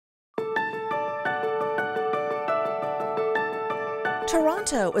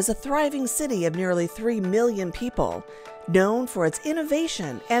Toronto is a thriving city of nearly 3 million people, known for its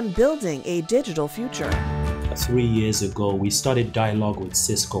innovation and building a digital future. 3 years ago, we started dialogue with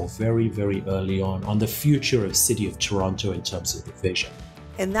Cisco very early on the future of City of Toronto in terms of the vision.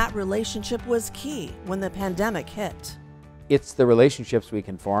 And that relationship was key when the pandemic hit. It's the relationships we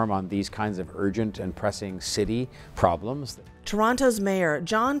can form on these kinds of urgent and pressing city problems. Toronto's Mayor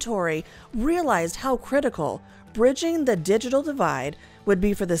John Tory realized how critical bridging the digital divide would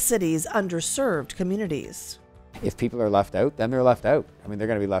be for the city's underserved communities. If people are left out, then they're left out. I mean, they're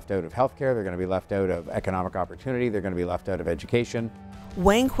going to be left out of healthcare, they're going to be left out of economic opportunity, they're going to be left out of education.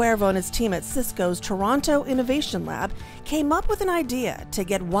 Wayne Cuervo and his team at Cisco's Toronto Innovation Lab came up with an idea to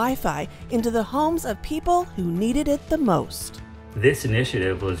get Wi-Fi into the homes of people who needed it the most. This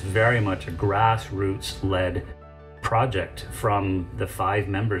initiative was very much a grassroots-led project from the 5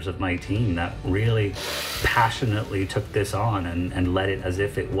 members of my team that really passionately took this on and led it as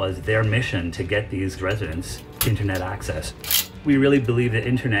if it was their mission to get these residents internet access. We really believe that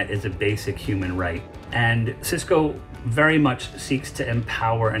internet is a basic human right, and Cisco very much seeks to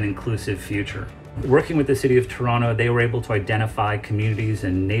empower an inclusive future. Working with the City of Toronto, they were able to identify communities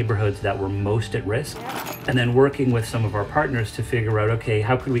and neighborhoods that were most at risk, and then working with some of our partners to figure out, okay,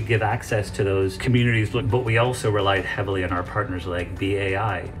 how could we give access to those communities? But we also relied heavily on our partners like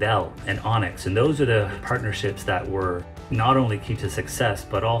BAI, Bell, and Onyx, and those are the partnerships that were not only key to success,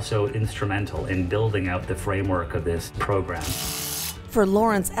 but also instrumental in building out the framework of this program. For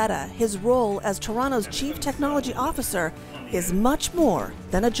Lawrence Etta, his role as Toronto's Chief Technology Officer is much more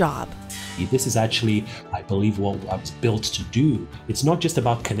than a job. This is actually, I believe, what I was built to do. It's not just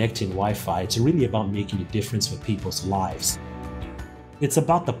about connecting Wi-Fi, it's really about making a difference for people's lives. It's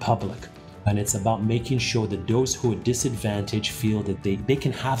about the public, and it's about making sure that those who are disadvantaged feel that they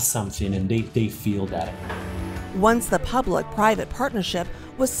can have something and they feel that. Once the public-private partnership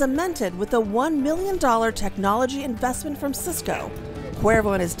was cemented with a $1 million technology investment from Cisco,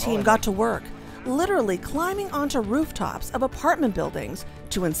 Cuervo and his team got to work, literally climbing onto rooftops of apartment buildings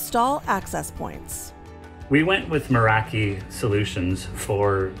to install access points. We went with Meraki Solutions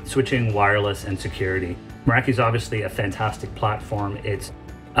for switching, wireless, and security. Meraki is obviously a fantastic platform. It's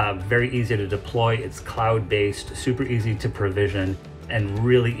very easy to deploy, it's cloud-based, super easy to provision, and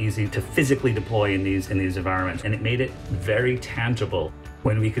really easy to physically deploy in these environments. And it made it very tangible.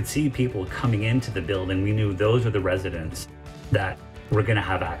 When we could see people coming into the building, we knew those are the residents that were going to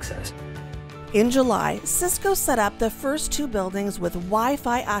have access. In July, Cisco set up the first 2 buildings with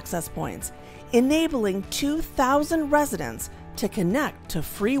Wi-Fi access points, enabling 2,000 residents to connect to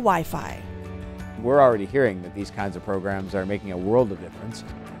free Wi-Fi. We're already hearing that these kinds of programs are making a world of difference.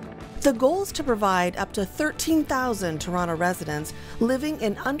 The goal is to provide up to 13,000 Toronto residents living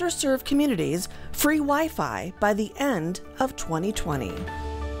in underserved communities free Wi-Fi by the end of 2020.